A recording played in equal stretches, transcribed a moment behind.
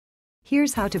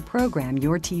Here's how to program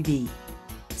your TV.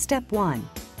 Step 1.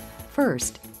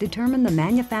 First, determine the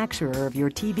manufacturer of your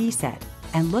TV set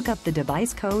and look up the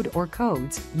device code or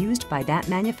codes used by that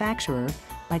manufacturer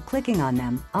by clicking on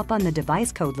them up on the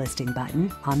device code listing button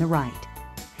on the right.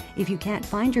 If you can't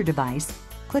find your device,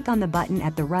 click on the button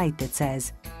at the right that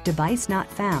says Device Not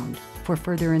Found for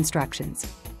further instructions.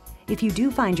 If you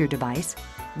do find your device,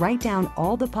 write down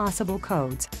all the possible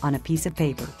codes on a piece of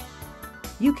paper.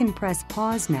 You can press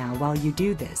pause now while you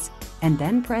do this, and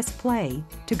then press play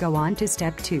to go on to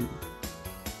step 2.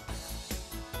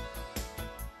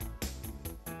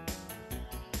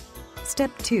 Step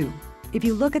 2. If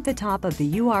you look at the top of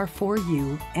the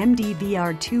UR4U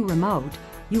MDVR2 remote,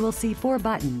 you will see 4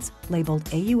 buttons labeled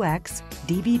AUX,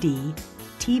 DVD,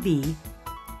 TV,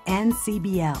 and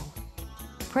CBL.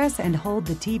 Press and hold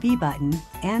the TV button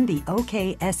and the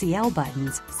OK SEL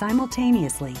buttons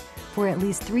simultaneously for at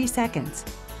least 3 seconds.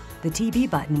 The TV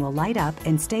button will light up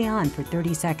and stay on for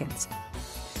 30 seconds.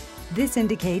 This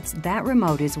indicates that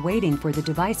remote is waiting for the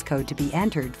device code to be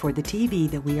entered for the TV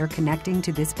that we are connecting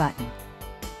to this button.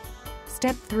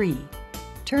 Step 3.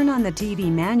 Turn on the TV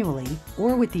manually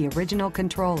or with the original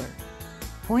controller.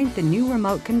 Point the new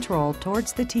remote control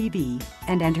towards the TV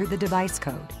and enter the device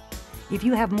code. If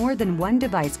you have more than one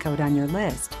device code on your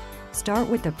list, start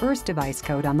with the first device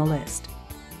code on the list.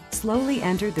 Slowly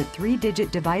enter the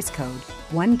 3-digit device code,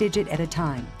 1 digit at a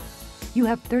time. You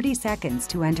have 30 seconds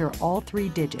to enter all 3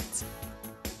 digits.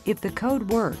 If the code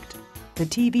worked, the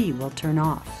TV will turn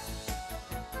off.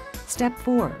 Step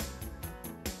 4.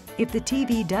 If the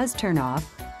TV does turn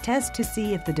off, test to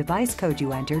see if the device code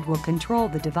you entered will control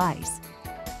the device.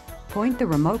 Point the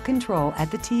remote control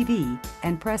at the TV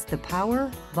and press the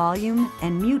power, volume,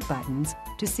 and mute buttons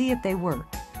to see if they work.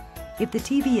 If the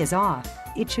TV is off,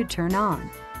 it should turn on.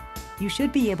 You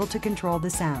should be able to control the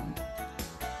sound.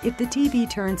 If the TV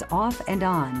turns off and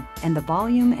on and the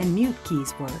volume and mute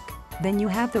keys work, then you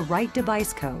have the right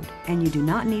device code and you do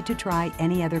not need to try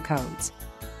any other codes.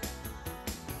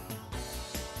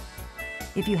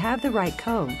 If you have the right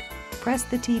code, press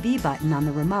the TV button on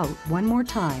the remote one more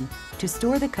time to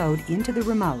store the code into the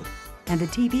remote, and the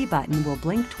TV button will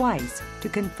blink twice to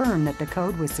confirm that the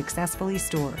code was successfully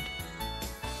stored.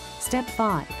 Step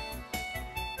 5.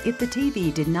 If the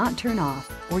TV did not turn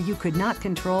off or you could not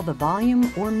control the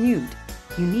volume or mute,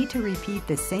 you need to repeat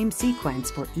the same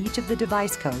sequence for each of the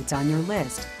device codes on your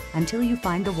list until you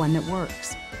find the one that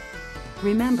works.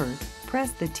 Remember,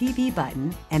 press the TV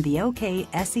button and the OK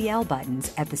SEL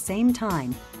buttons at the same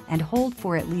time and hold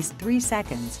for at least 3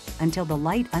 seconds until the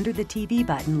light under the TV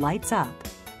button lights up.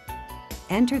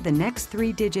 Enter the next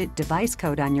 3-digit device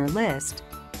code on your list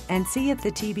and see if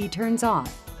the TV turns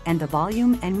off and the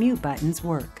volume and mute buttons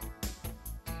work.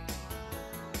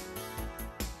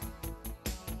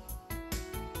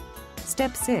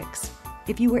 Step 6.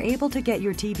 If you were able to get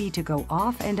your TV to go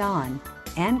off and on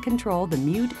and control the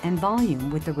mute and volume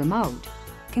with the remote,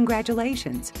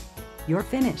 congratulations! You're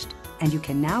finished, and you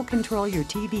can now control your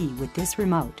TV with this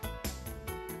remote.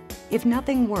 If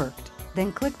nothing worked,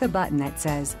 then click the button that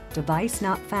says Device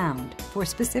Not Found for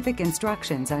specific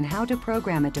instructions on how to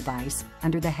program a device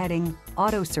under the heading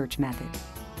Auto Search Method.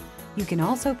 You can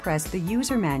also press the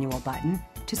User Manual button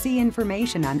to see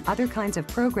information on other kinds of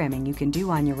programming you can do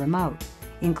on your remote,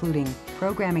 including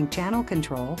programming channel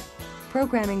control,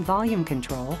 programming volume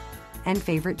control, and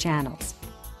favorite channels.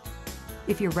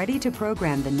 If you're ready to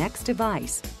program the next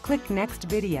device, click Next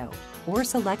Video or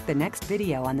select the next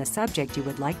video on the subject you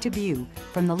would like to view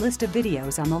from the list of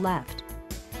videos on the left.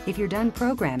 If you're done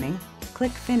programming,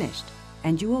 click Finished,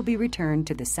 and you will be returned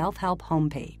to the Self-Help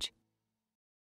homepage.